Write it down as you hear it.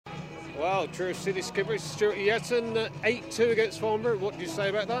Well, Truro City skipper Stewart Yetton, 8-2 against Farnborough. What do you say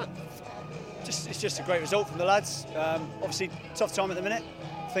about that? It's just a great result from the lads. Obviously, tough time at the minute.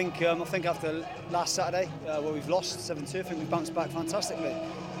 I think after last Saturday, where we've lost 7-2, I think we've bounced back fantastically.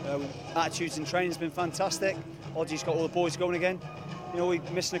 Attitudes in training has been fantastic. Oddie's got all the boys going again. You know, we're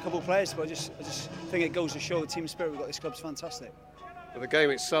missing a couple of players, but I just think it goes to show the team spirit we've got. This club's fantastic. Well, the game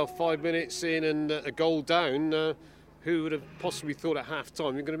itself, 5 minutes in and a goal down. Who would have possibly thought at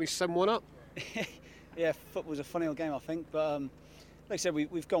half-time you're going to be 7-1 up? Yeah, football's a funny old game, I think. But like I said,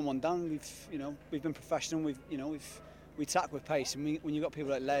 we've gone one down. We've been professional. We attack with pace, and when you've got people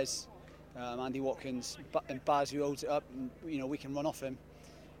like Les, Andy Watkins, and Baz who holds it up, and we can run off him.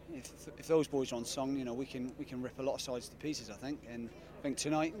 If those boys are on song, we can rip a lot of sides to pieces, I think. And I think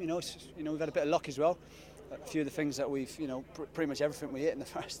tonight, we've had a bit of luck as well. A few of the things that we've, pretty much everything we hit in the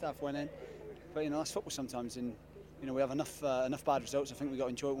first half went in. But that's football sometimes, and we have enough bad results. I think we've got to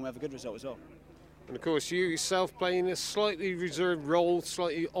enjoy it when we have a good result as well. And of course, you yourself playing a slightly reserved role,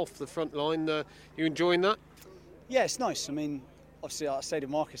 slightly off the front line. You enjoying that? Yeah, it's nice. I mean, obviously I say to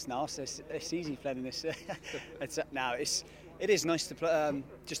Marcus now, so it's easy playing in this. It is nice to play,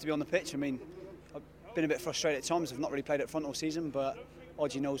 just to be on the pitch. I mean, I've been a bit frustrated at times. I've not really played up front all season, but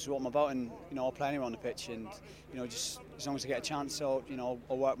Odgie knows what I'm about, and I'll play anywhere on the pitch. And just as long as I get a chance, I'll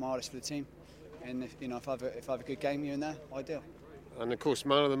work my hardest for the team. And if I have a good game here and there, ideal. And of course,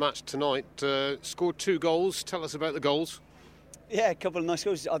 man of the match tonight, scored 2 goals. Tell us about the goals. Yeah, a couple of nice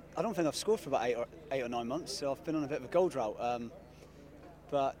goals. I don't think I've scored for about 8 or 9 months, so I've been on a bit of a goal drought.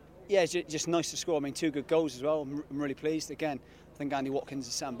 But yeah, it's just nice to score. I mean, 2 good goals as well. I'm really pleased. Again, I think Andy Watkins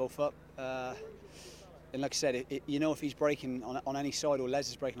has set them both up. And like I said, if he's breaking on any side, or Les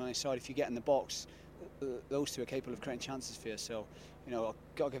is breaking on any side, if you get in the box, those 2 are capable of creating chances for you. So, I've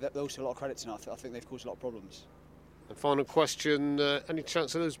got to give those 2 a lot of credit tonight. I think they've caused a lot of problems. And final question, any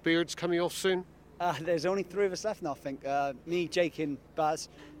chance of those beards coming off soon? There's only 3 of us left now, I think. Me, Jake and Baz.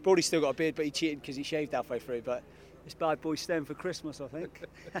 Brody's still got a beard, but he cheated because he shaved halfway through. But this bad boy's staying for Christmas, I think.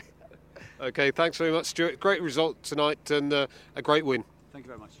 OK, thanks very much, Stuart. Great result tonight and a great win. Thank you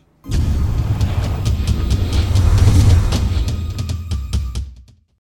very much.